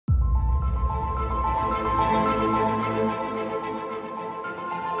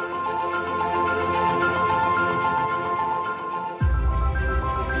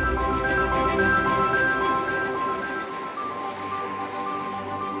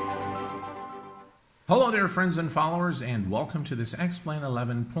Hello there friends and followers, and welcome to this Explain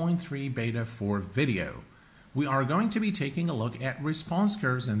 11.3 Beta 4 video. We are going to be taking a look at response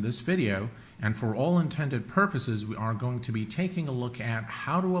curves in this video, and for all intended purposes we are going to be taking a look at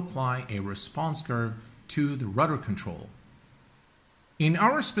how to apply a response curve to the rudder control. In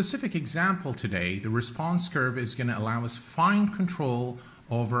our specific example today, the response curve is going to allow us fine control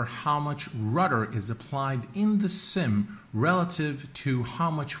over how much rudder is applied in the sim relative to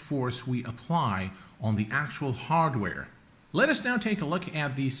how much force we apply on the actual hardware. Let us now take a look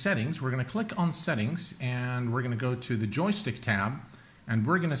at these settings. We're going to click on Settings and we're going to go to the Joystick tab, and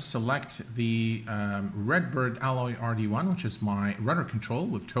we're going to select the Redbird Alloy RD1, which is my rudder control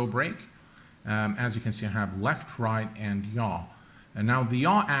with toe brake. As you can see, I have left, right, and yaw. And now the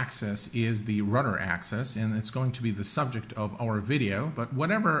yaw axis is the rudder axis, and it's going to be the subject of our video, but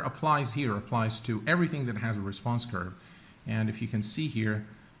whatever applies here applies to everything that has a response curve. And if you can see here,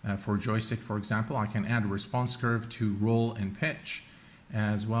 for joystick, for example, I can add a response curve to roll and pitch,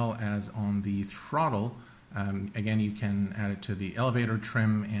 as well as on the throttle. Again, you can add it to the elevator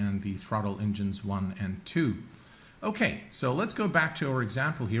trim and the throttle engines 1 and 2. Okay, so let's go back to our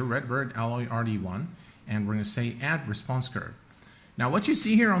example here, Redbird Alloy RD1, and we're going to say add response curve. Now what you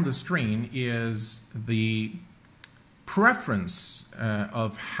see here on the screen is the preference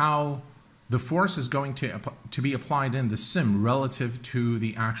of how the force is going to be applied in the sim relative to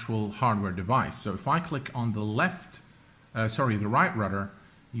the actual hardware device. So if I click on the the right rudder,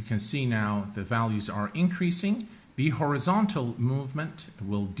 you can see now the values are increasing. The horizontal movement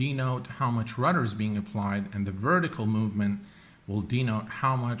will denote how much rudder is being applied, and the vertical movement will denote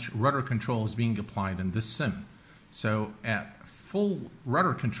how much rudder control is being applied in this sim. So at full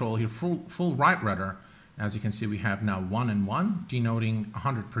rudder control here, full right rudder, as you can see, we have now 1 and 1, denoting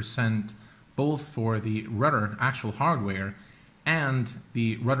 100% both for the rudder actual hardware and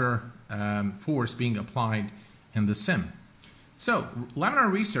the rudder force being applied in the sim. So laminar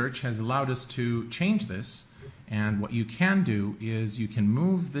research has allowed us to change this, and what you can do is you can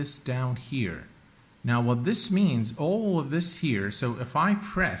move this down here. Now what this means, all of this here, so if I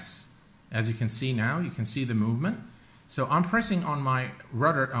press, as you can see now, you can see the movement. So I'm pressing on my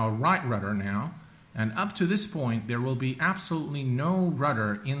rudder, right rudder now, and up to this point there will be absolutely no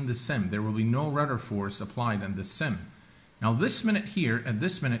rudder in the sim. There will be no rudder force applied in the sim. Now this minute here, at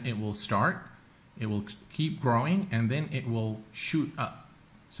this minute it will start, it will keep growing, and then it will shoot up.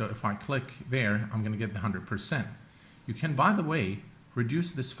 So if I click there, I'm going to get the 100%. You can, by the way,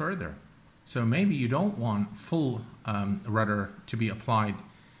 reduce this further. So maybe you don't want full rudder to be applied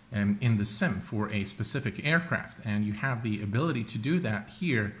in the sim for a specific aircraft, and you have the ability to do that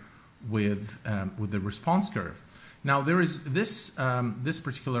here with the response curve. Now there is this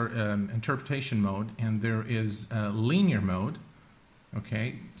particular interpretation mode, and there is linear mode.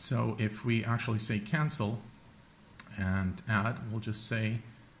 Okay, so if we actually say cancel and add, we'll just say,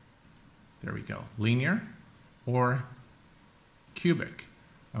 there we go, linear or cubic.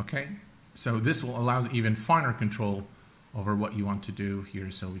 Okay, so this will allow even finer control over what you want to do here.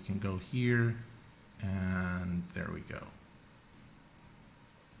 So we can go here, and there we go.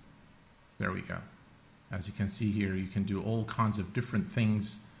 There we go. As you can see here, you can do all kinds of different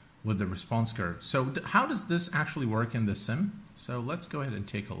things with the response curve. So how does this actually work in the sim? So let's go ahead and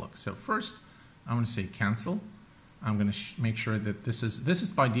take a look. So first, I'm going to say cancel. I'm going to make sure that this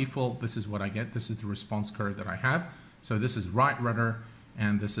is by default, this is what I get. This is the response curve that I have. So this is right rudder,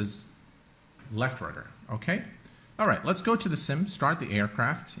 and this is left rudder. Okay. All right, let's go to the sim, start the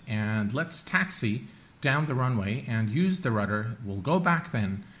aircraft, and let's taxi down the runway and use the rudder. We'll go back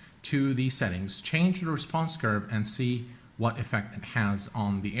then to the settings, change the response curve, and see what effect it has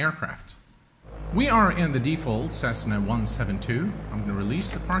on the aircraft. We are in the default Cessna 172. I'm going to release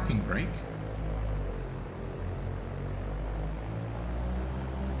the parking brake.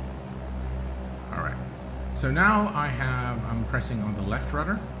 All right, so now I'm pressing on the left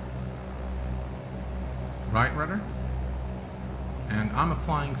rudder, right rudder, and I'm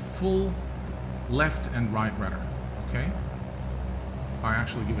applying full left and right rudder. Okay, I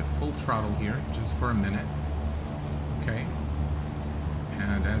actually give it full throttle here just for a minute. Okay,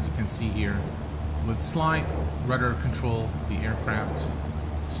 and as you can see here, with slight rudder control, the aircraft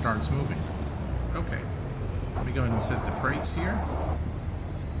starts moving. Okay, let me go ahead and set the brakes here.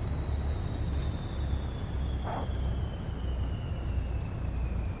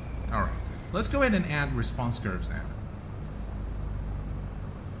 All right, let's go ahead and add response curves now.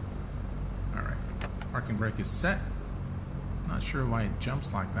 All right, parking brake is set. Not sure why it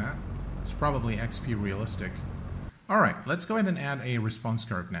jumps like that. It's probably XP realistic. All right, let's go ahead and add a response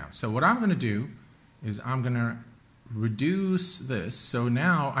curve now. So what I'm going to do is I'm going to reduce this. So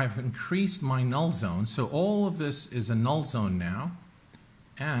now I've increased my null zone. So all of this is a null zone now.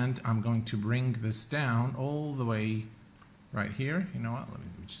 And I'm going to bring this down all the way right here. You know what? Let me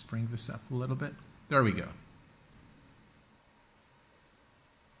just bring this up a little bit. There we go.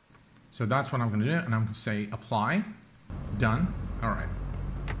 So that's what I'm going to do. And I'm going to say apply. Done. All right.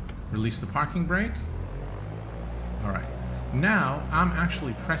 Release the parking brake. All right. Now I'm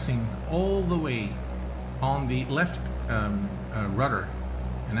actually pressing all the way on the left rudder.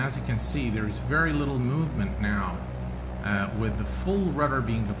 And as you can see, there's very little movement now with the full rudder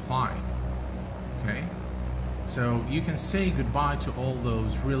being applied. Okay. So you can say goodbye to all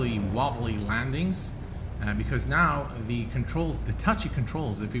those really wobbly landings because now the controls, the touchy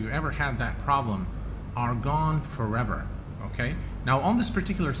controls, if you've ever had that problem, are gone forever. Okay. Now on this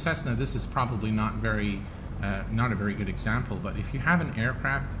particular Cessna, this is probably not a very good example, but if you have an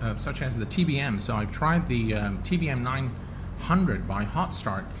aircraft such as the TBM, so I've tried the TBM 900 by Hot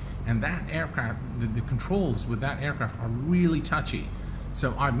Start, and that aircraft, the controls with that aircraft are really touchy.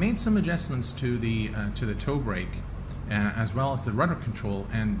 So I've made some adjustments to the toe brake as well as the rudder control,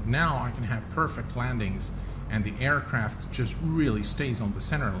 and now I can have perfect landings, and the aircraft just really stays on the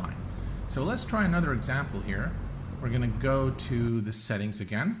center line. So let's try another example here. We're going to go to the settings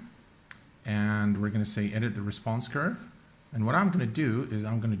again, and we're going to say edit the response curve. And what I'm going to do is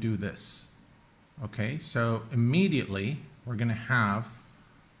I'm going to do this. Okay, so immediately we're going to have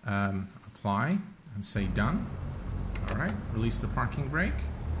apply and say done. All right, release the parking brake.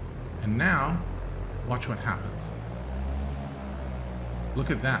 And now watch what happens.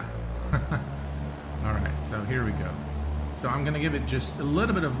 Look at that. All right, so here we go. So I'm going to give it just a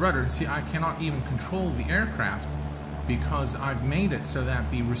little bit of rudder. See, I cannot even control the aircraft because I've made it so that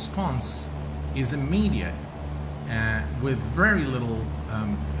the response is immediate with very little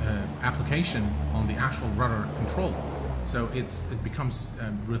application on the actual rudder control. So it becomes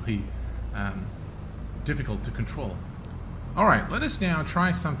really difficult to control. All right, let us now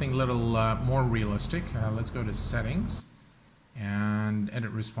try something a little more realistic. Let's go to settings and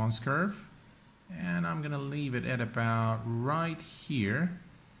edit response curve. And I'm going to leave it at about right here.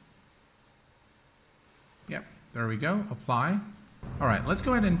 Yep, there we go. Apply. All right, let's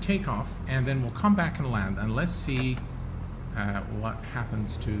go ahead and take off, and then we'll come back and land, and let's see what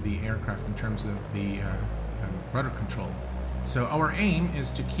happens to the aircraft in terms of the rudder control. So our aim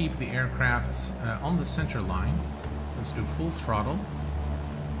is to keep the aircraft on the center line. Let's do full throttle.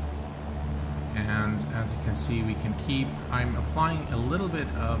 And as you can see, we can keep, I'm applying a little bit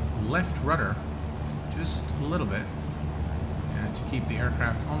of left rudder, just a little bit, to keep the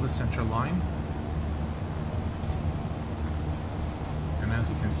aircraft on the center line. And as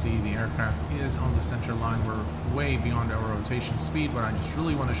you can see, the aircraft is on the center line. We're way beyond our rotation speed, but I just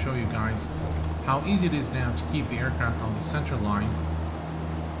really want to show you guys how easy it is now to keep the aircraft on the center line.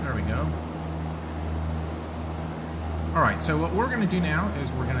 There we go. All right, so what we're going to do now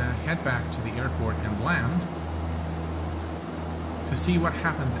is we're going to head back to the airport and land to see what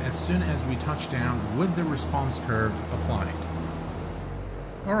happens as soon as we touch down with the response curve applied.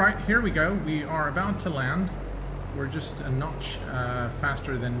 All right, here we go. We are about to land. We're just a notch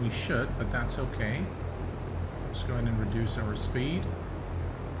faster than we should, but that's okay. Just go ahead and reduce our speed.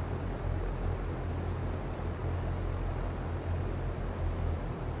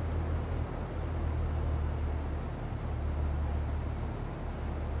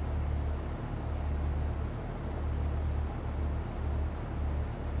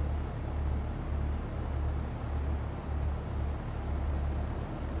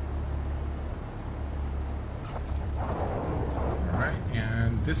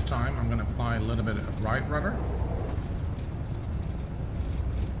 This time I'm going to apply a little bit of right rudder.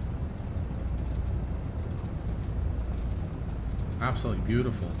 Absolutely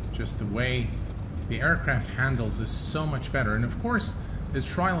beautiful. Just the way the aircraft handles is so much better. And of course,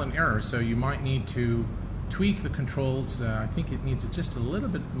 it's trial and error, so you might need to tweak the controls. I think it needs just a little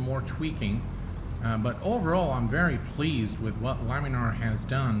bit more tweaking. But overall, I'm very pleased with what Laminar has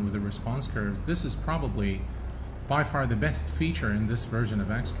done with the response curves. This is probably by far the best feature in this version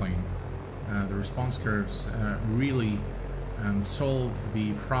of X-Plane. The response curves really solve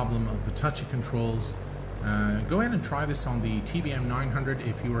the problem of the touchy controls. Go ahead and try this on the TBM 900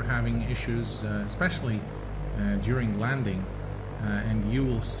 if you are having issues, especially during landing, and you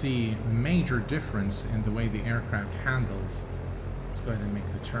will see major difference in the way the aircraft handles. Let's go ahead and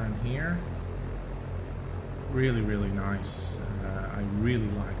make the turn here. Really, really nice. I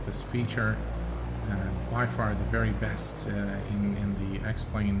really like this feature. By far the very best in the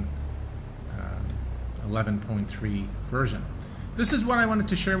X-Plane 11.3 version. This is what I wanted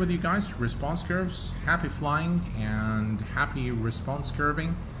to share with you guys. Response curves. Happy flying and happy response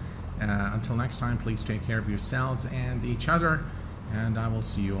curving. Until next time, please take care of yourselves and each other, and I will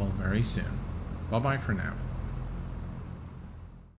see you all very soon. Bye-bye for now.